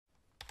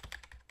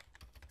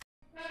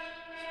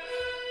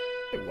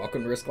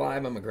Welcome to Risk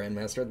Live. I'm a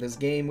Grandmaster. At this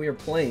game, we are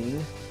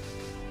playing.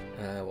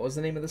 What was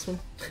the name of this one?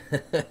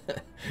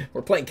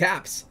 We're playing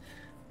Caps,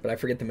 but I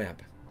forget the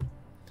map.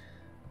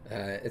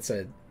 It's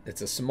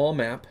a small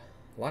map,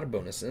 a lot of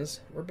bonuses.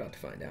 We're about to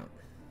find out.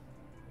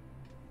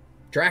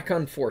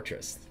 Dracon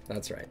Fortress.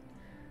 That's right.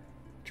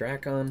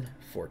 Dracon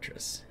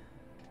Fortress.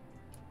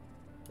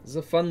 This is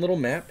a fun little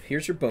map.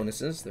 Here's your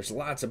bonuses. There's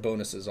lots of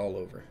bonuses all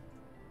over.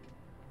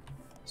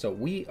 So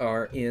we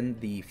are in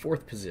the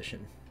 4th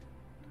position.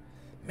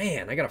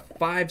 Man, I got a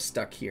 5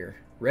 stuck here.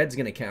 Red's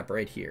going to cap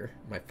right here.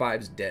 My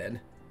 5's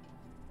dead.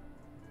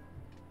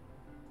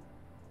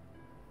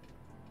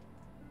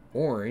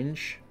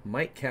 Orange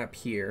might cap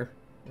here,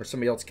 or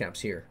somebody else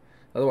caps here.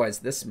 Otherwise,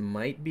 this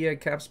might be a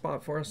cap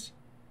spot for us.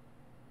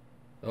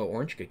 Oh,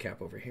 orange could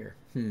cap over here.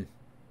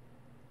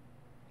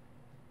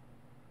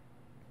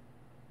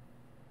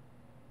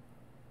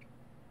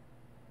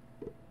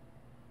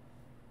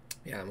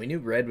 Yeah, we knew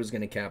red was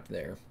going to cap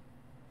there.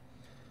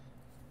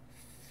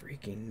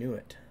 Freaking knew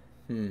it.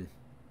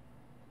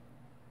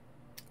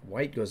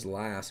 White goes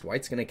last.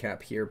 White's going to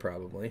cap here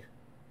probably.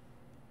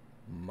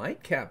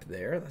 Might cap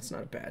there. That's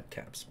not a bad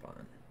cap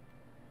spot.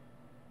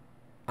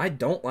 I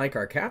don't like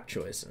our cap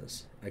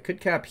choices. I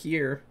could cap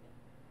here.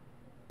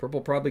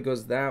 Purple probably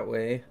goes that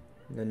way.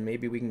 And then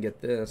maybe we can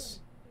get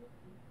this.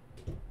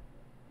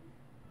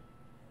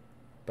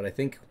 But I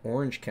think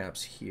orange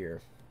caps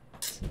here.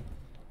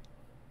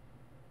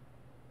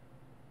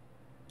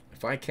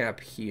 If I cap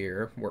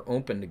here, we're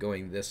open to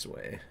going this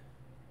way.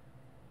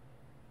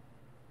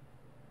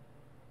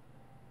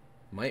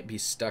 Might be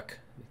stuck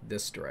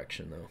this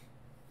direction, though.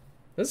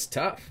 This is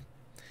tough.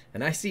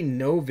 And I see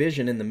no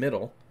vision in the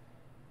middle.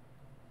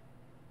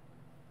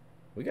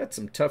 We got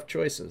some tough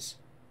choices.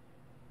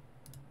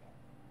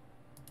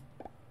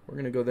 We're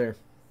going to go there.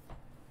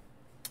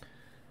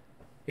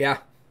 Yeah,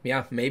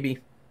 maybe.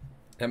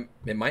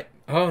 It might...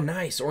 Oh,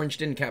 nice. Orange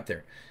didn't cap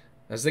there.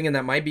 I was thinking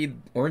that might be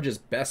orange's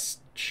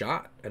best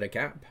shot at a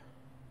cap.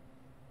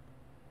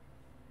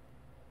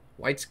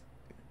 White's...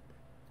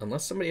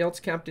 Unless somebody else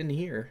capped in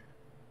here.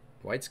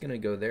 White's going to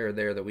go there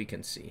that we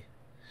can see.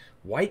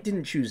 White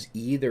didn't choose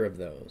either of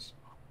those.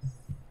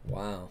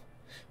 Wow.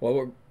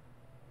 Well,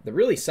 the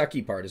really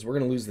sucky part is we're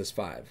going to lose this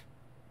 5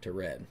 to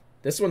red.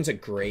 This one's a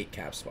great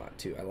cap spot,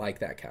 too. I like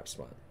that cap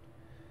spot.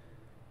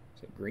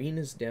 So green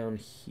is down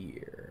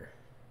here.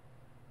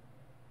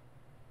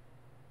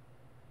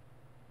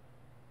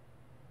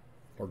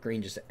 Or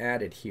green just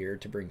added here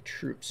to bring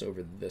troops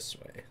over this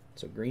way.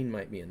 So green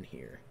might be in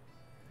here.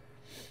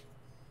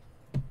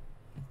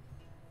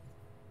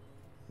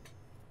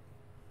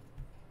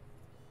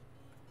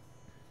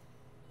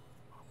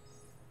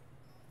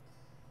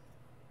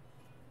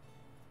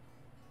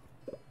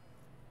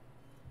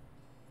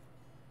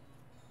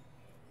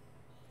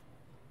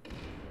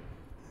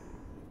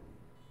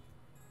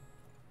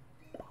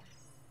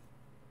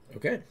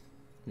 Okay,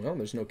 well,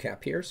 there's no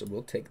cap here, so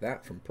we'll take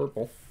that from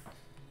purple.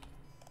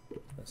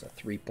 That's a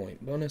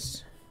 3-point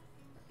bonus.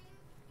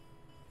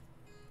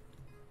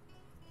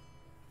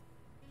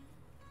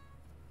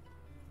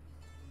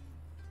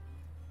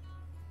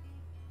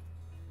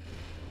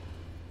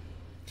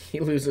 He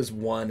loses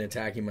 1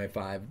 attacking my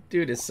 5.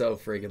 Dude is so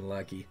friggin'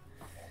 lucky.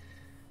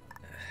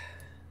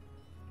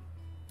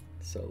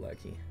 So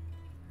lucky.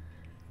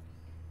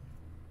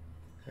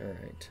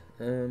 Alright,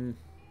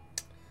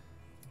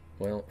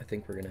 well, I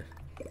think we're gonna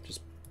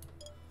just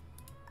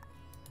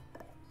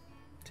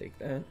take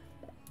that.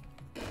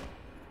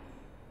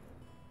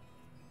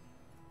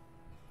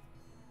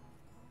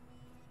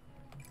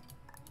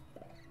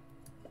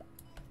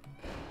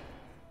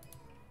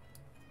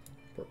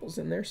 Purple's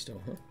in there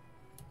still, huh?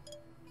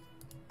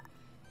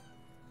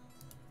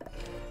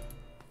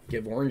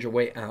 Give orange a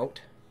way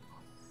out.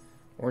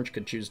 Orange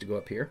could choose to go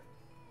up here,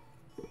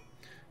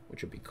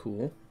 which would be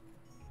cool.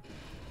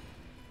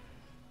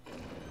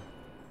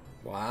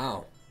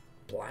 Wow.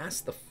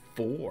 Blast the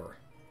 4.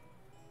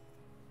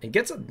 And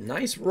gets a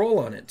nice roll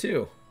on it,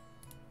 too.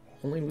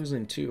 Only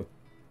losing 2.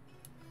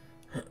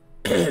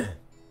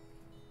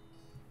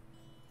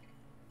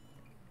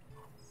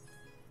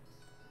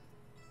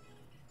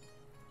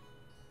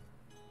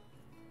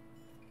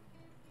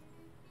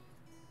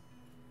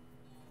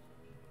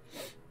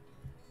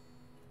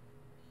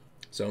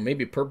 So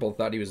maybe purple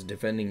thought he was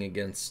defending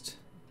against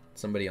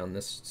somebody on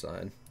this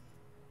side.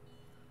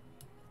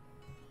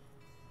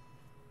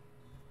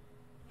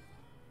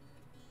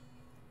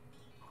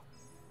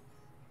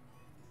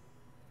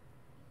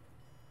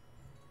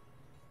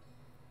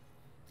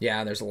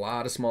 Yeah, there's a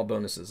lot of small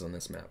bonuses on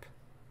this map.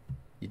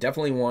 You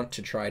definitely want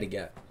to try to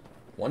get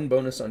 1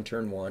 bonus on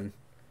turn 1,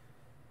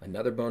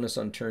 another bonus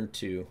on turn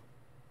 2.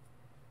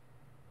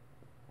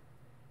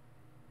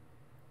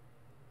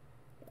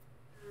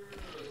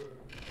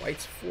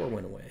 White's 4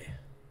 went away.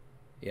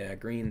 Yeah,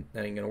 green,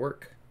 that ain't gonna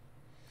work.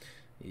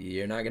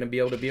 You're not gonna be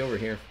able to be over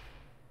here.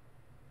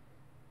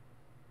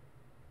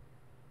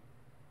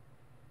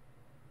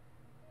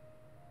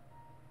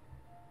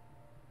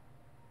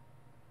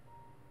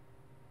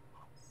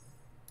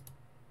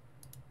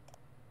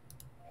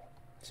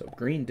 So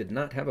green did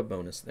not have a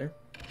bonus there.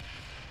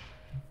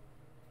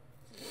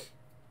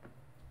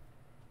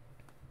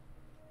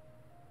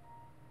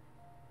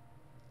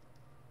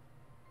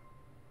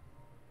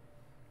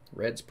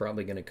 Red's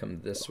probably going to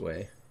come this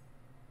way.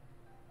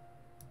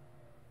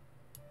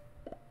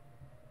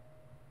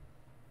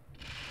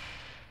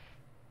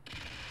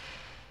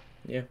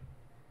 Yeah,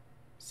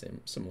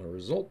 similar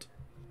result.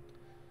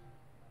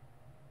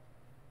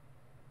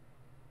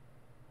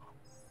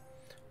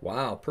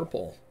 Wow,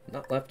 purple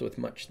not left with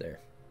much there.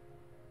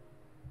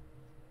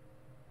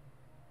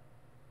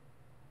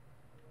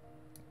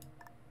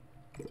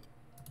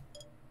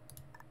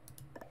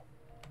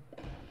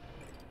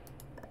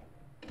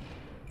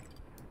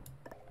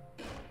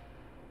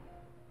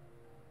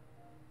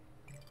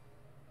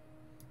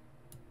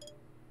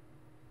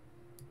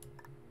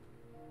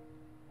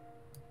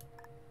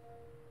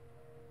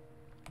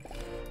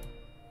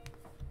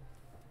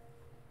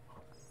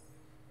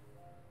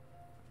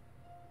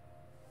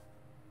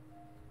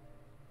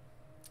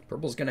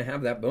 Purple's going to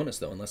have that bonus,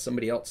 though, unless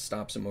somebody else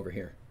stops him over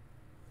here.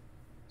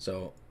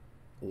 So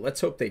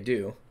let's hope they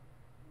do.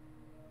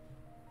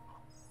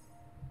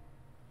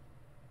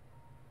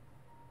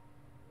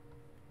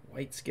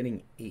 White's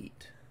getting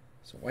 8.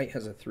 So white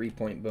has a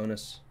 3-point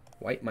bonus.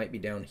 White might be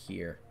down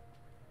here.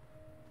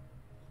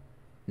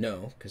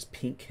 No, because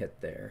pink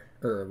hit there.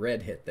 Or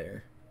red hit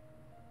there.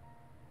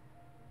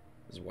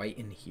 Is white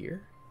in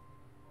here?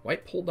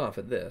 White pulled off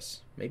of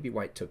this. Maybe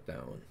white took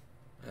that one.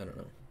 I don't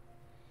know.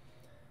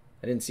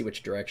 I didn't see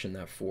which direction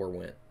that 4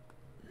 went.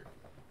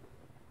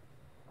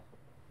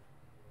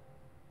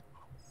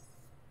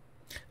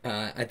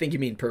 I think you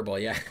mean purple,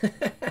 yeah.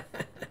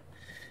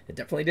 It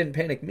definitely didn't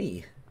panic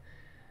me.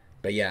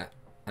 But yeah,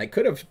 I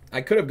could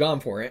have gone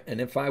for it, and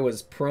if I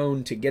was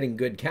prone to getting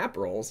good cap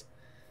rolls,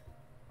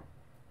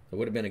 it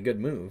would have been a good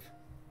move.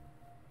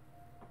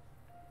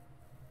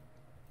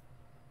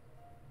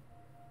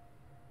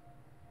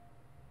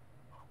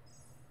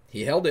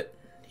 He held it.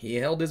 He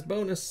held his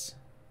bonus.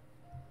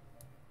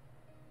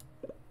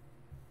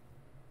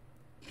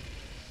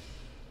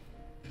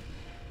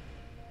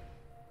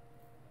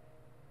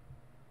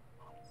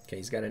 Okay,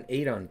 he's got an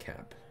 8 on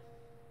cap.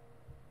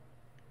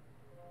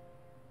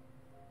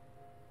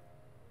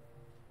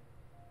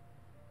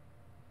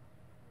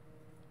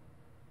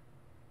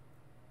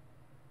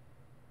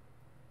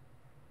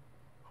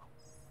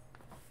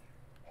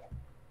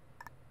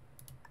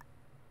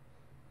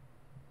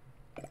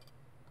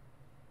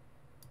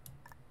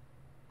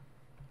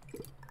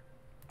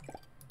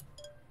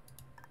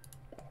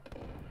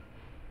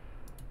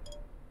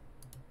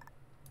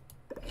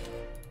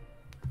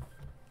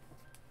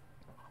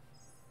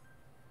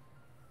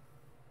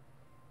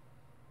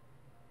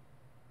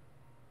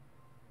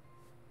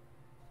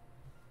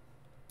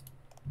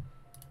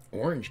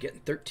 Orange getting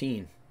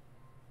 13.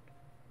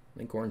 I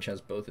think orange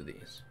has both of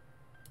these.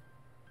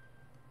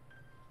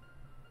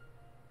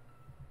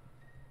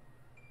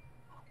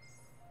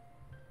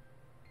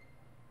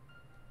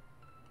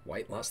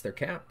 White lost their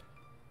cap.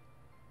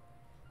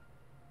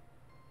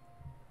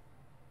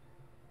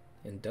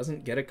 And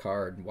doesn't get a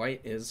card.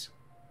 White is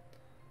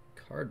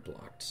card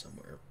blocked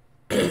somewhere.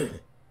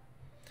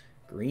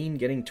 Green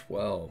getting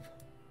 12.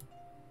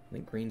 I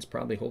think green's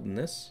probably holding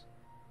this.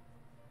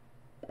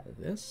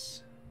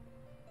 This.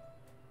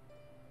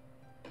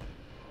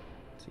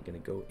 Is he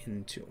going to go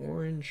into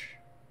orange?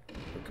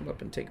 Or come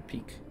up and take a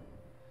peek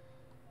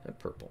at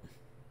purple?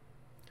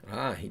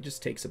 Ah, he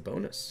just takes a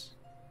bonus.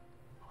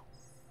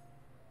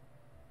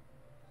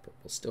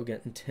 Purple's still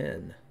getting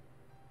 10.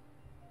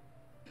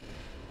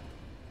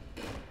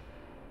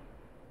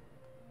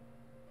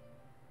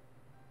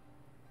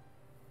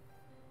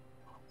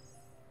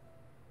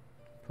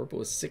 Purple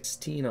is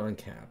 16 on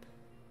cap.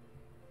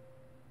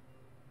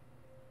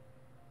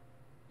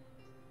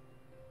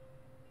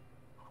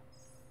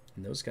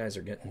 And those guys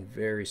are getting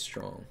very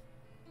strong.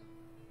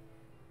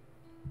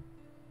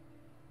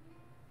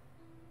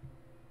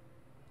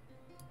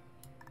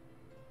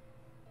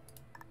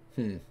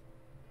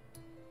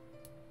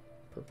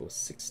 Purple is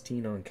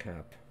 16 on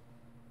cap.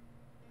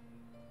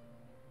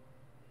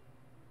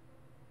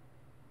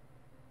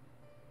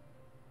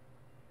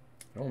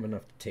 I don't have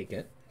enough to take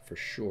it, for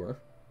sure.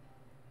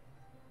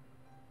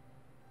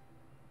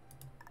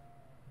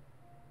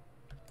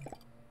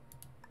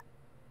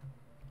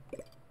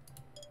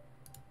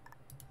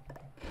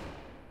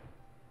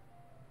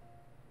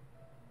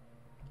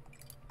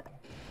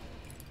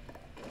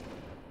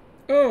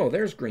 Oh,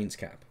 there's green's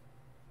cap.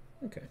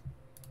 Okay.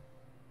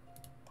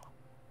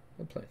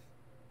 Well played.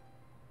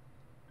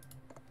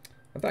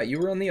 I thought you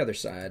were on the other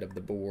side of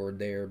the board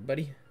there,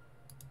 buddy.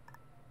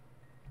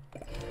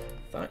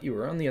 Thought you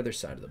were on the other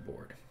side of the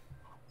board.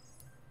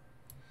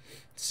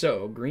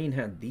 So, green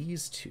had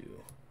these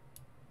two.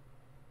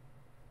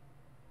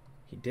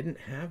 He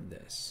didn't have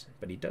this,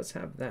 but he does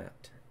have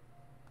that.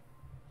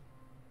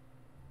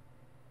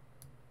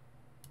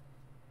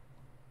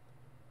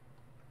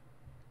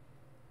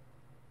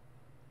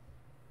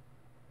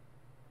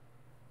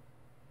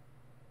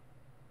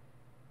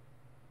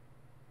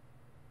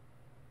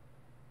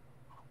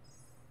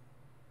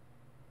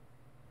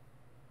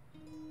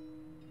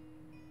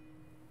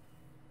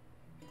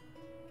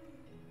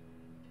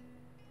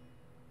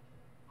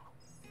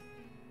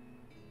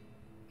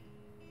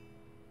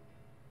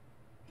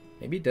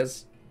 Maybe he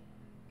does.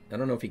 I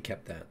don't know if he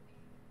kept that.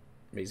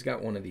 But he's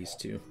got one of these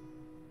two.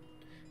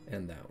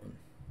 And that one.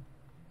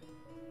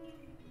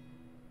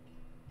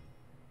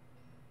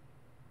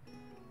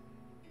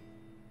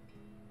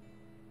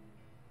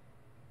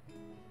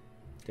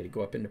 Did he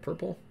go up into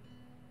purple?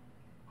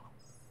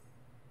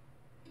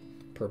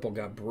 Purple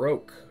got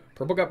broke.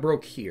 Purple got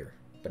broke here,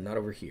 but not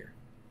over here.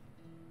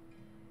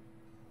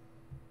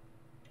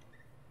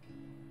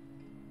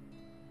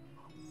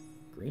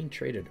 Green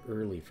traded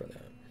early for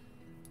that.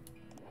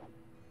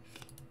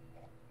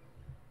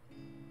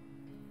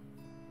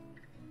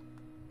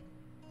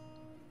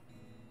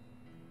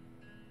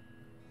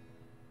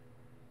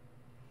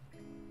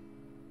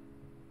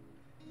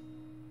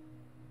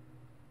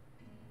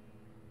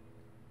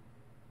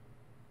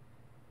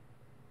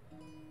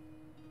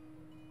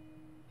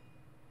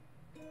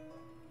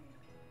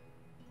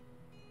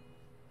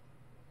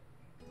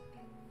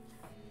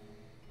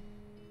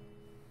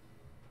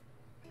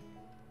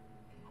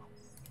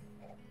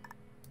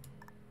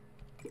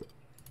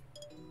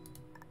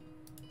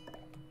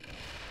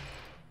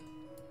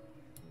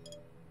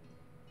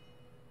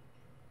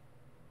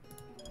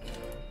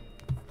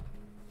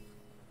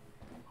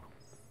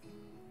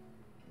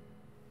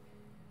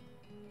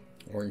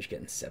 Orange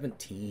getting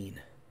 17.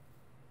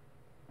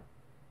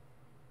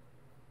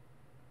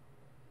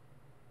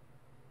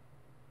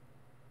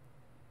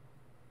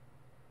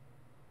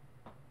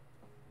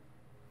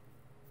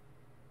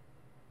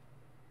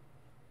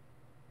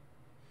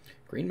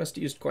 Green must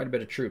have used quite a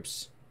bit of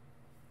troops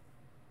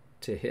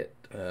to hit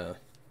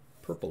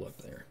purple up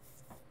there.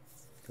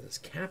 Because his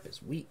cap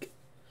is weak.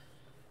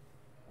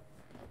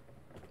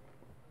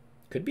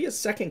 Could be a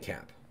second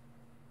cap.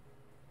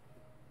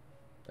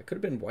 That could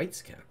have been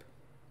white's cap.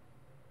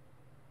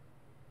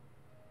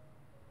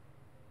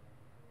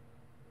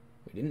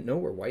 We didn't know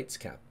where white's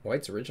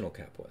original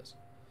cap was.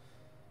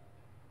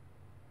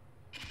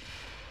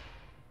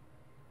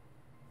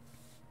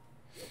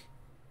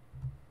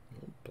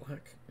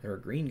 Black or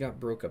green got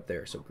broke up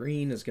there, so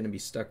green is going to be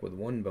stuck with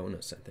one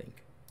bonus, I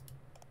think.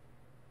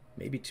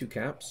 Maybe two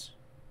caps.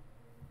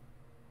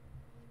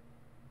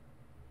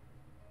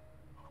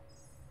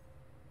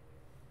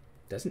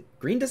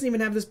 Green doesn't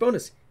even have this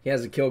bonus. He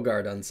has a kill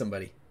guard on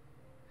somebody.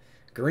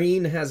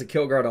 Green has a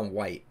kill guard on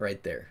white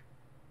right there.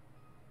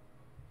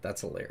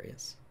 That's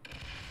hilarious.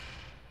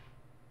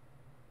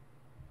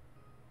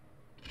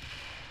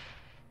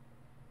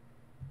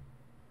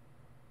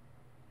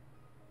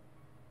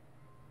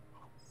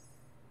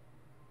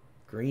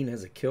 Green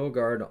has a kill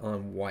guard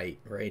on white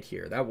right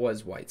here. That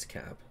was white's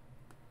cap.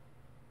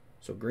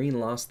 So green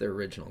lost their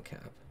original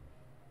cap.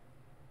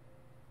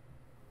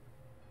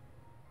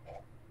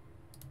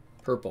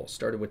 Purple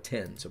started with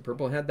 10. So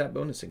purple had that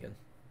bonus again.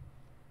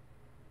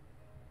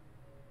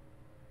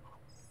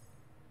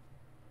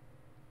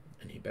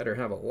 And he better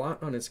have a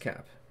lot on his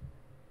cap.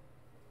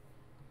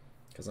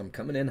 Because I'm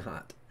coming in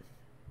hot.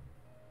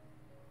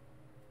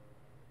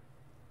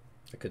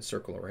 I could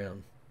circle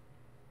around.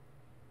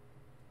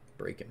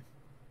 Break him.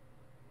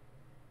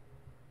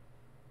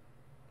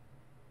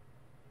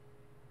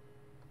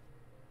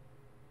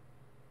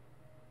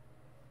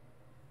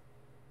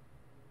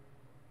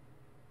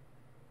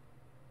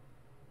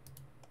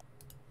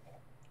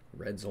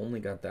 Red's only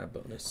got that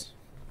bonus.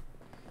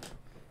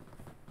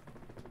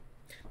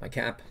 My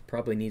cap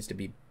probably needs to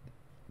be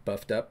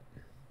buffed up.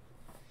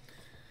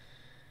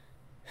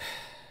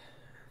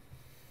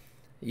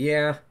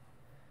 Yeah.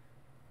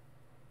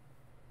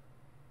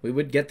 We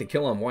would get the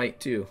kill on white,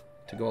 too,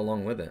 to go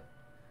along with it.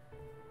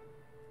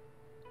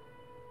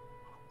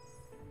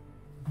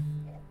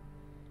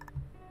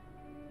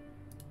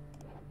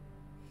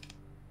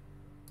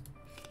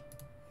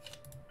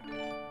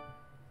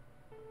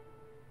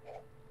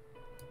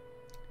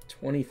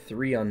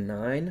 $23 on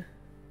 9,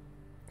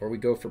 or we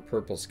go for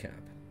purple's cap.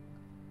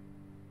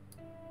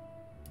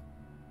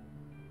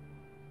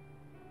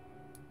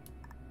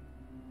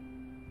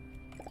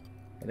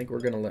 I think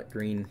we're going to let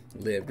green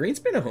live. Green's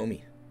been a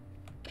homie.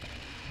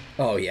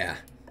 Oh, yeah.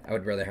 I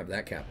would rather have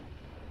that cap.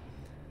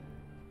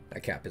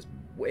 That cap is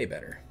way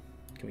better.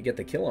 Can we get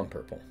the kill on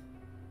purple?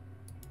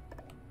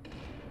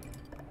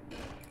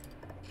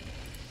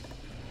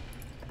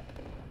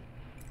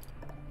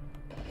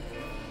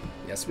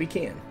 Yes, we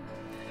can.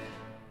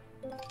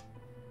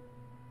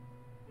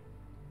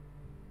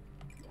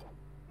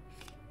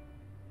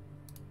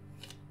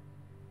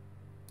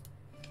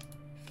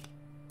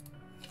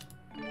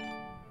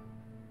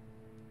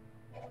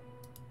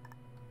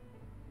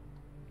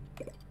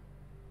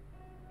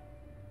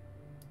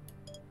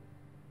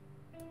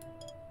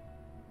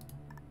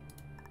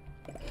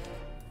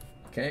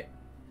 Okay.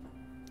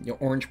 You know,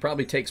 orange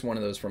probably takes one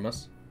of those from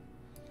us.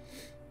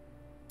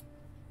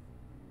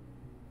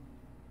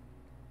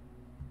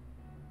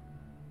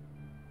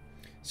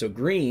 So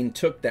green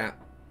took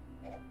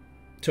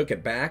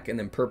it back, and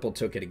then purple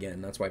took it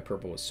again. That's why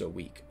purple was so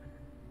weak.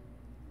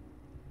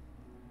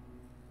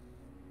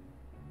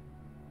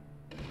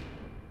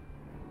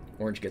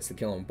 Orange gets the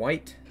kill on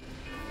white.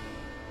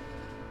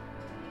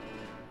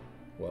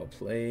 Well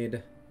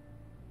played.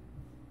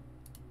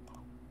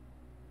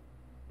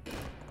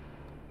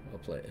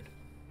 played.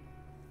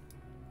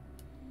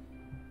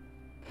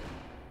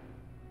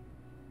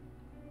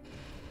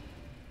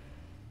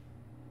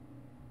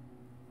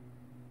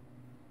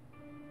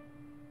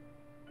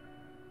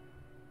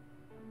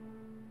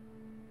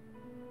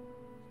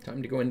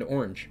 Time to go into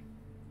orange.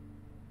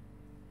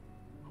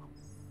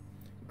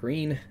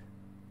 Green,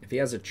 if he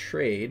has a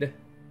trade,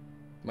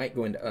 might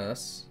go into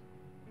us.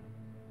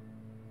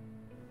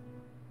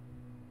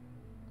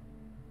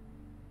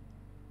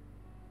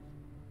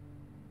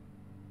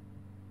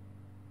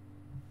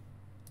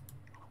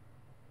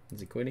 Is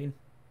he quitting?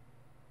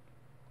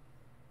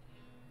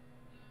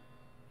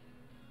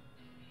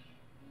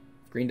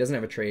 If green doesn't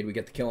have a trade, we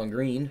get the kill on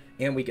green,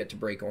 and we get to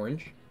break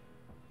orange.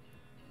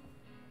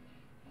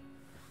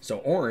 So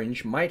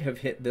orange might have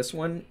hit this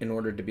one in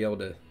order to be able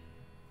to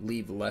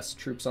leave less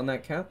troops on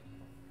that cap.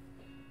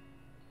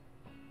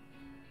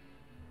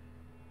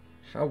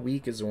 How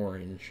weak is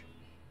orange?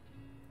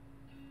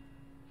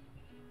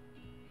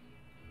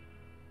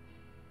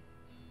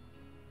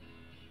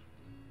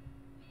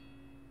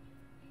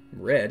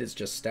 Red is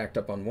just stacked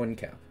up on one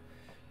cap.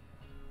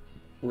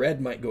 Red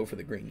might go for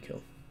the green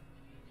kill.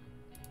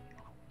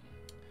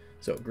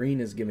 So green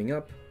is giving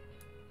up.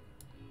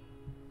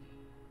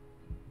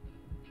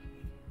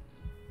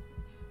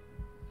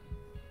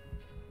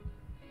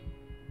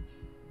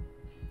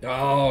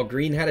 Oh,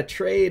 green had a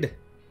trade.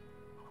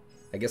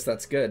 I guess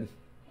that's good.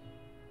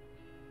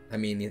 I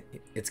mean,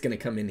 it's going to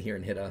come in here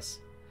and hit us.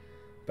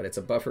 But it's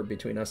a buffer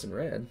between us and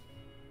red.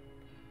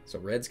 So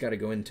red's got to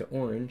go into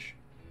orange.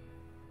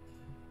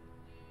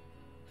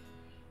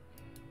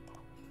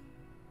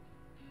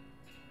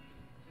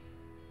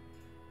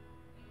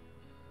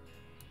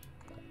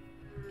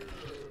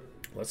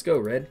 Let's go,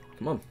 red.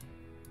 Come on.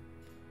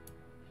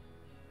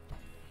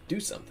 Do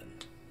something.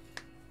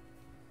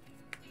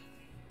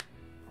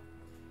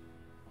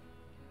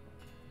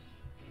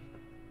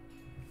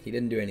 He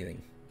didn't do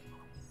anything.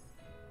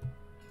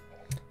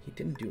 He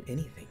didn't do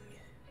anything.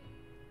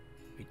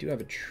 We do have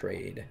a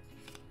trade.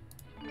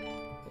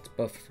 Let's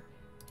buff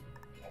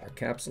our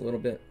caps a little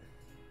bit.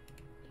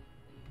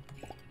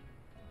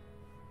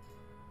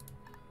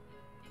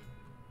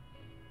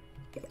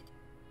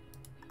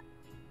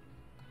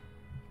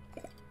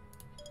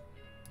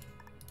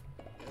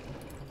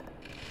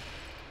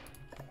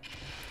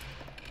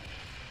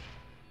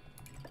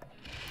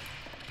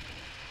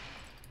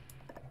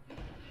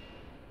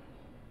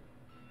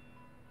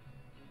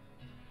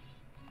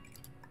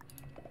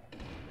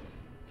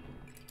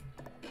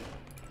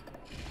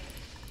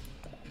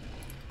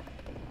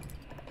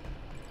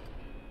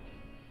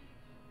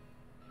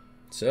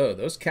 So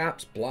those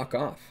caps block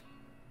off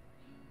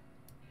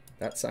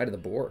that side of the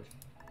board.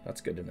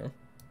 That's good to know.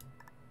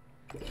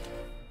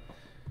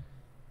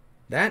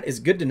 That is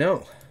good to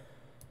know.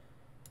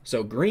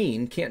 So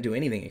green can't do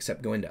anything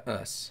except go into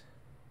us.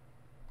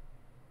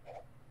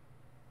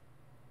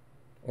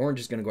 Orange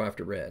is going to go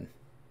after red.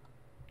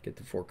 Get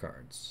the 4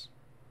 cards.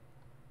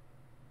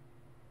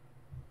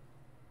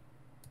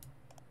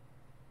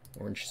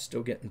 Orange is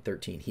still getting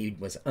 13. He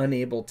was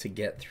unable to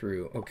get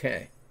through.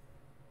 Okay.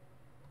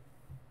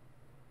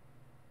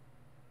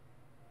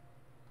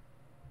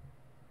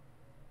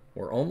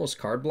 We're almost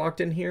card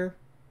blocked in here,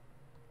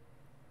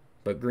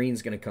 but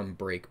green's going to come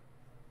break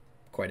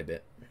quite a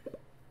bit.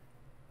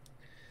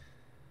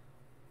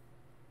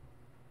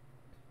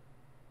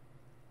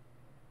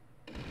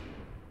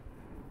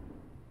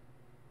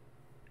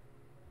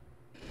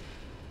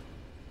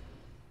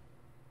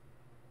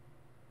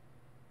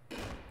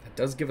 That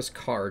does give us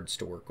cards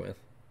to work with.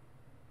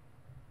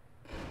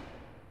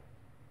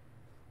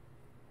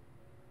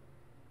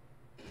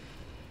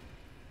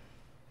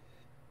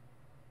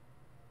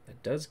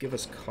 Does give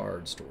us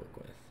cards to work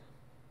with.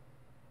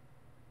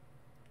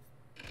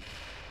 I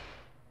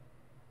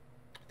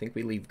think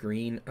we leave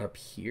green up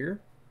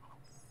here.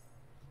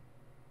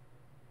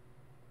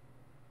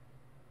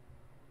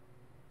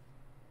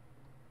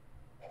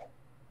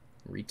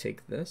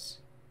 Retake this.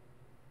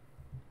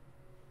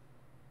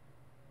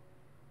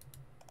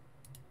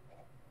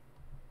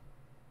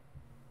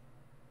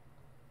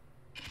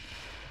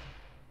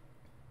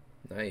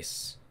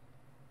 Nice.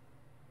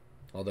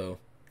 Although,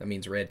 that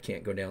means red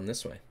can't go down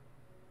this way.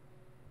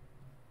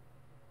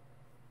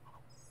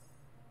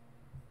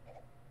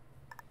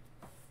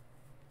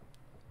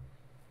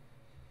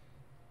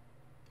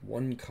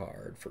 One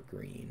card for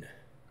green.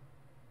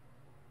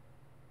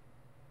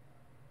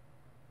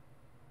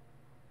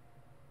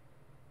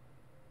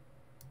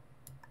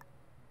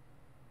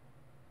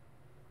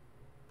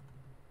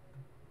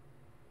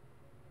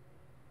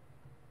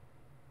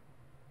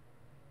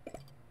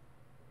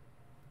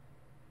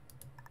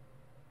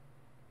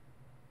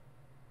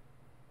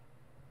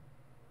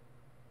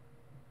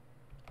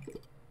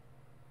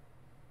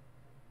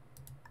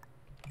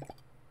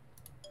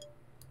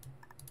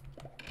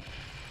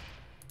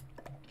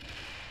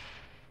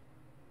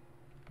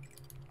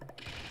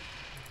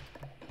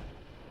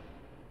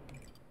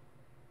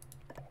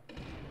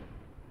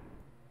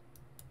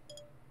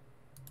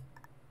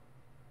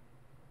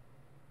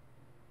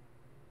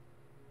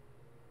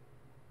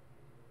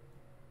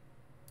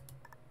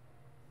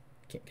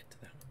 can't get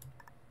to that one.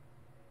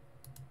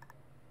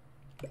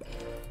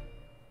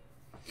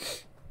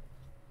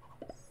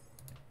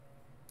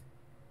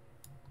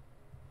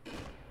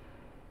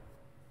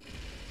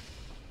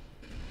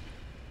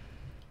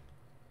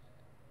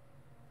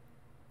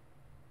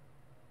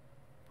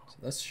 So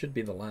this should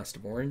be the last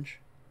of orange.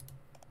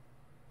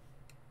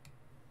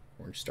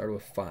 Orange started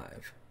with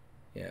 5.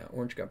 Yeah,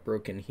 orange got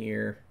broken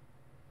here.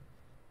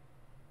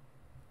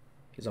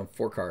 He's on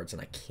 4 cards,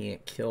 and I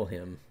can't kill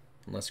him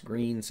unless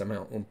green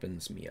somehow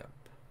opens me up.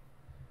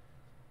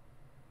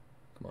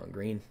 Come on,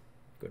 green.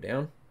 Go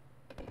down.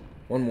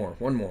 One more,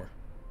 one more.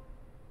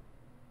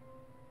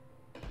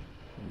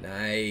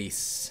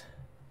 Nice.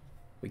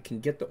 We can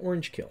get the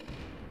orange kill.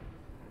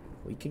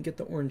 We can get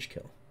the orange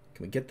kill.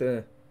 Can we get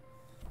the...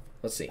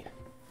 Let's see.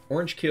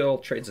 Orange kill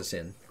trades us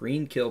in.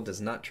 Green kill does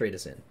not trade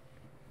us in.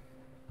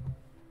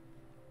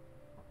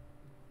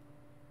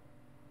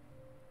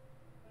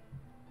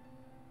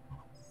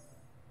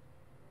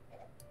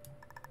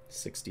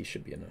 $60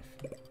 should be enough.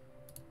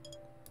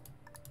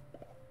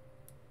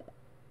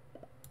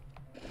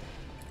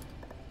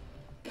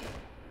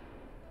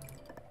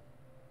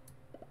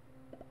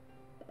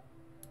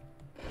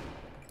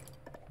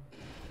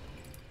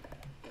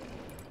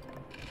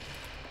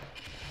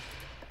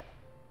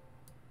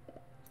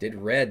 Did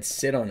red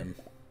sit on him?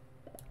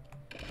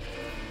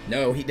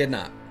 No, he did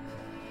not.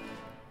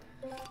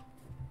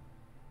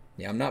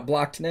 Yeah, I'm not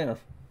blocked now.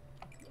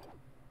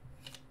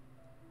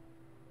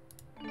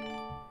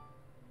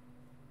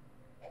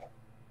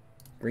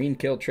 Green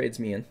kill trades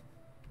me in.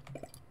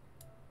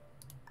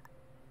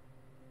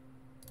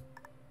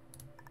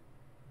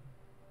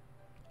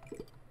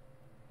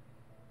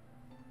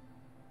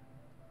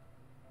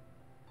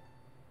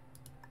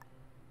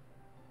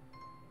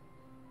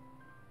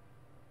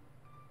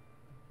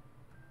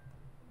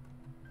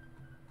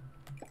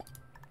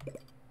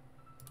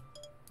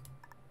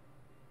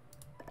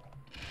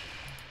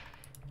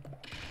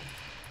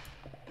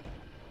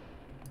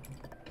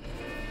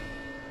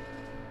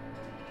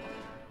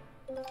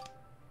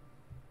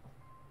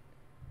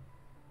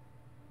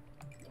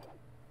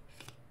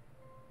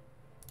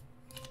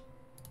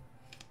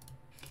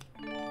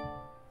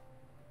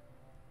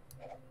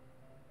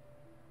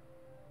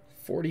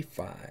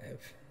 $45.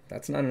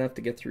 That's not enough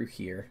to get through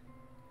here.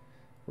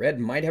 Red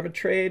might have a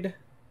trade,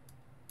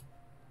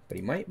 but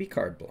he might be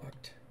card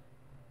blocked.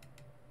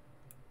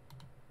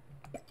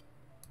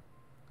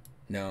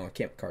 No, I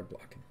can't card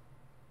block him.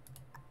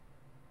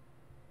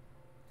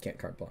 Can't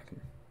card block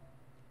him.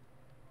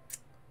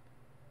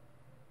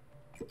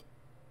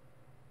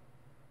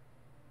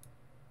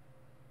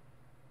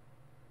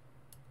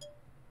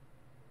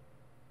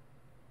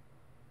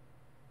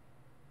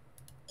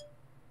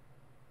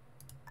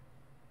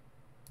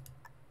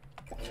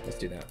 Let's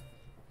do that.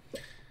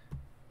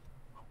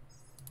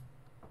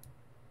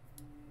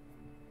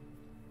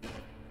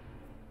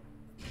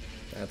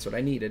 That's what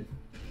I needed.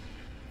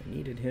 I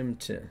needed him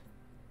to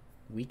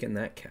weaken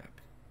that cap.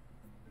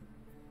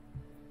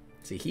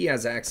 See, he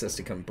has access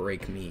to come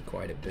break me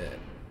quite a bit.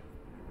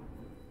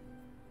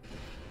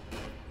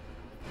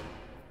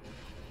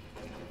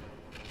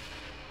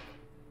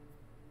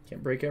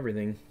 Can't break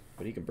everything,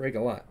 but he can break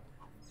a lot.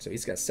 So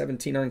he's got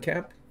 17 on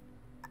cap.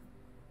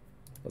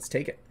 Let's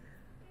take it.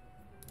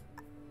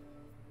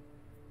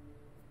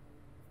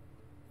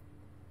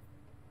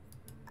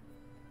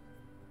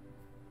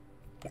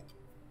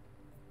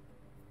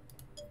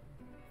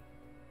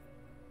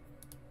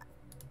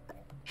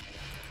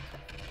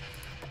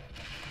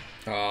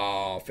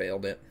 Oh,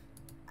 failed it.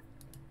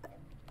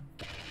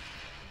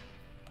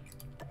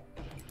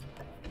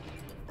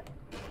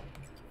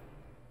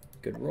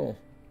 Good roll.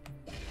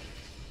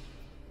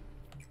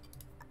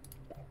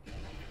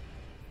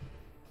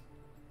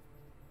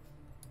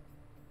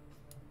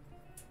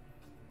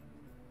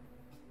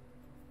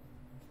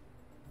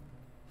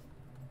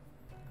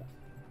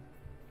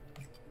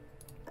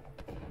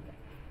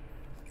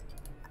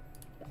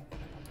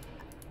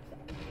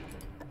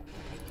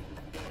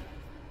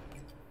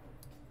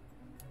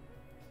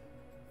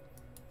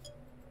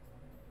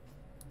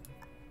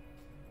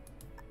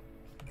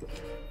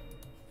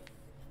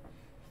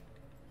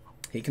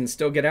 He can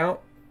still get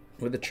out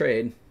with a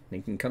trade.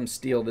 He can come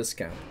steal this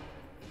cap.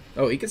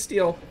 Oh, he could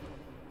steal.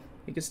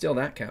 He could steal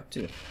that cap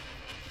too.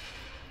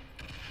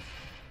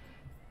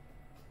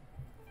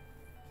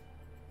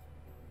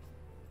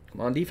 Come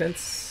on,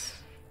 defense.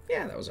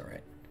 Yeah, that was all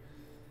right.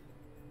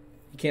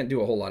 He can't do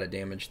a whole lot of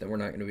damage that we're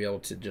not going to be able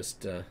to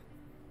just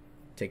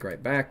take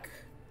right back.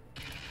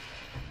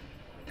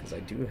 Because I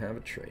do have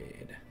a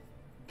trade.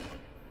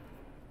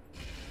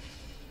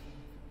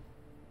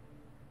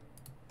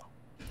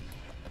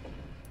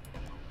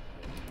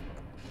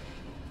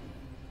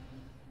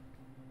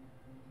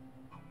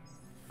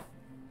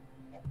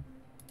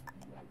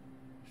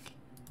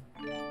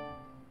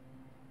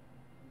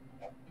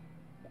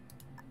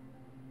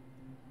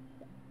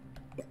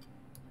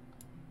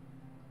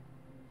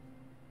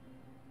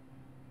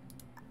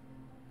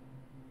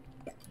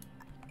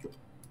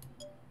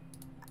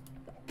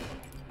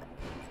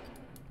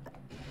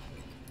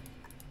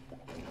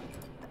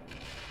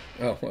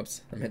 Oh,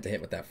 whoops. I meant to hit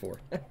with that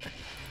 4.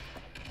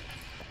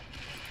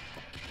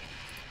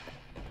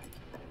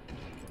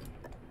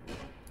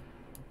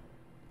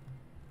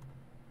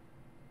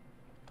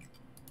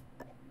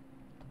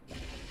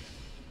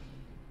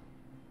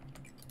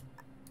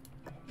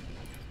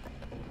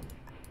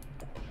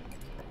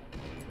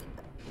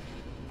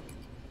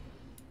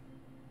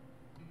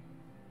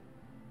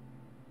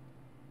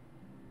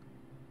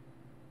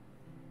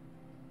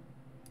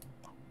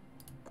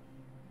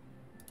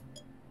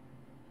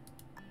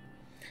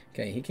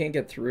 Okay, he can't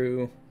get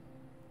through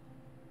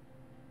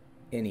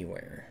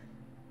anywhere.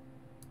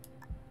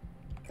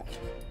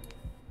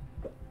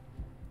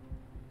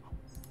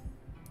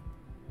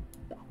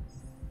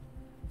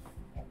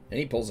 And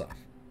he pulls off.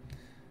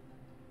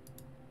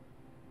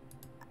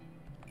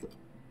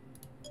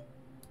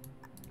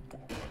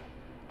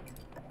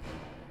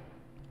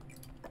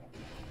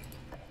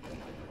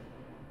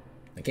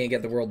 I can't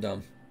get the world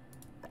dome.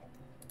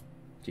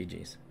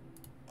 GG's.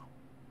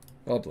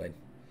 Well played.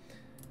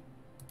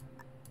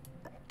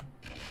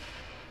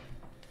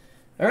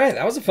 Alright,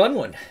 that was a fun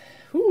one.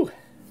 Whew.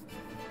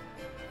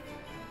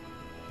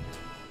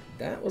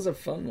 That was a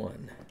fun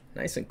one.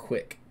 Nice and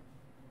quick.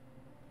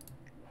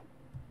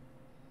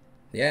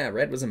 Yeah,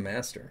 red was a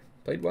master.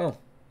 Played well.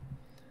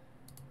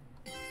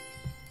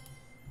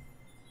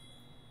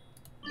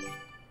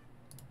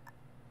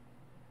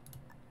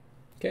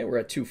 Okay, we're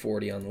at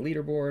 240 on the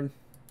leaderboard.